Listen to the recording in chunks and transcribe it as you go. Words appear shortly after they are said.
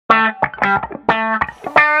Yeah,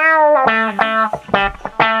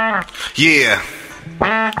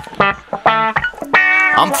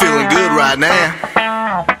 I'm feeling good right now.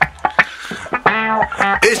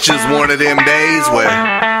 It's just one of them days where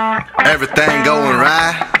everything going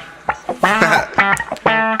right.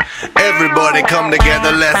 Everybody come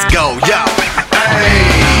together, let's go, yo.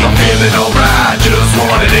 Hey, I'm feeling alright, just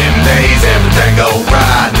one of them days, everything go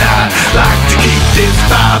right now. Like to keep this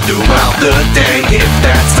vibe throughout the day, if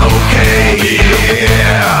that's okay,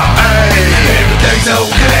 yeah. Hey, everything's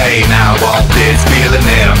okay, now I want this feeling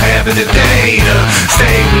that I'm having today to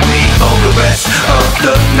stay with me for the rest of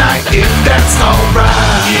the night, if that's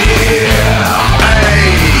alright, yeah.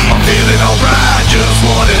 Hey, I'm feeling alright, just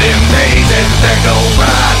one of them days, everything go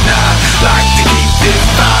right now. Like to keep this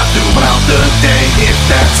vibe throughout the day, if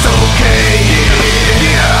that's okay,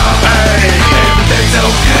 yeah. Hey, everything's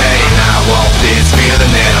okay, now I want this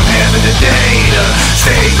feeling that I'm having today to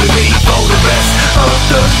stay with me for the rest of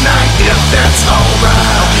the night, if that's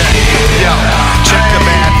alright, yeah. Yo, check the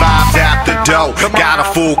bad vibes out the door. Got a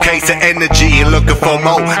full case of energy and looking for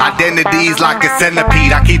more. Identities like a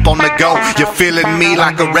centipede, I keep on the go. You're feeling me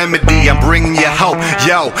like a remedy, I'm bringing you hope.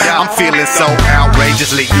 Yo, I'm feeling so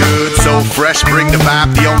outrageously good, so fresh, bring the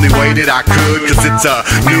vibe the only way that I could. Cause it's a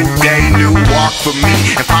new day, new walk for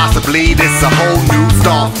me, and possibly this a whole new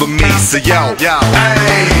start for me. So yo,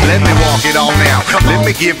 hey, let me walk it on now. Let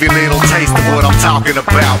me give you a little taste of what I'm talking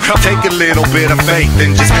about. Take a little bit of faith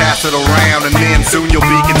and just pass it around, and then soon you'll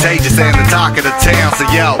be contagious and the talk of the town. So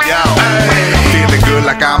yo, hey, I'm feeling good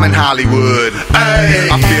like I'm in Hollywood. Hey,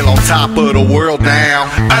 I feel on top of the world now.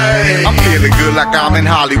 Hey, I'm feeling good like I'm in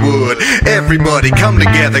Hollywood. Everybody come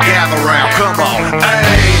together, gather round, come on.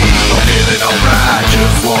 Hey, I'm feeling alright,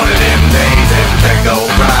 just one of them days, everything go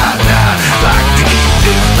right now. Like to keep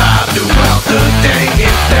this vibe throughout the day,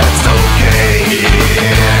 if that's okay,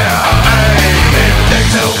 yeah. Hey,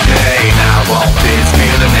 everything's okay, now I want this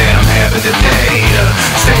feeling that I'm having today to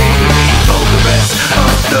stay with me for the rest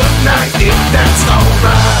of the night, if that's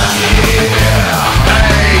alright, yeah.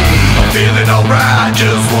 Hey, I'm feeling alright,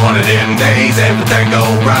 just one of them days, everything go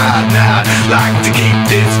right now. Like to keep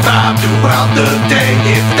this vibe throughout the day,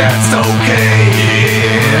 if that's okay,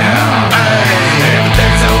 yeah. Hey,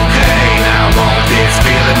 everything's okay, now I want this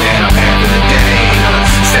feeling that I'm having today to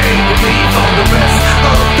stay with me for the rest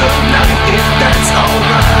of the night, if that's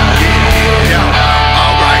alright, yeah.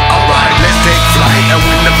 Alright, let's take flight, and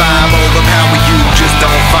when the vibe overpower you, just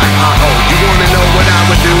don't fight. You wanna know what I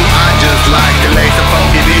would do? I just like to lay some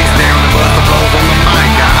funky beats down and bust the flows on the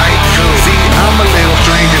mic, alright? See, I'm a little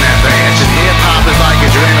strange in that fashion. Hip-hop is like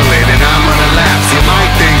adrenaline, and I'm gonna laugh. You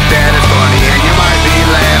might think that it's funny, and you might be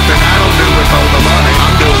laughing. I don't do it for the money,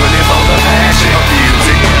 I'm doing it for the passion of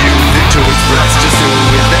music. Use it to express just who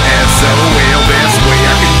is the SOL. Best way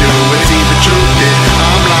I can do it. See, the truth is,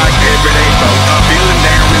 I'm like everyday folk. I'm feeling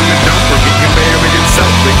down in the dumper, getting buried in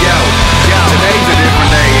something, yo. Today's a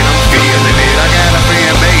different day, and I'm feeling it. I got a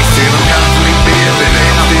fan base, and I'm constantly feeling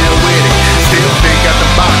it. I'm still with it, still think out the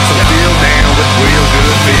box. I'm still down with real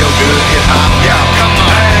good, feel good hip-hop, yo. Come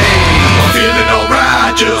on, hey, I'm feeling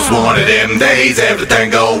alright, just one of them days, everything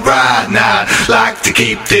go right now. Like to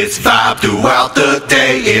keep this vibe throughout the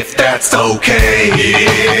day, if that's okay,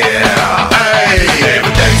 yeah. Hey,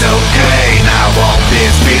 everything's okay, now I want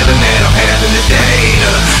this feeling that I'm having today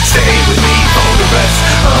to stay with me for the rest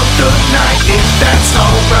of the night, if that's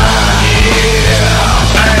alright, yeah.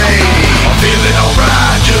 Hey, I'm feeling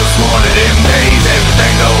alright, just one of them days,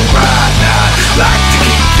 everything go right now. Like to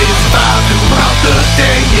keep this vibe throughout the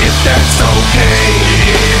day, if that's okay,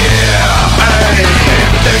 yeah. Hey,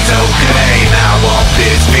 everything's okay, now I want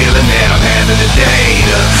this feeling that I'm having today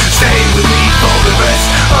to stay with me for the rest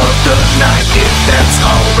of the night, if that's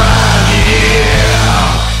alright.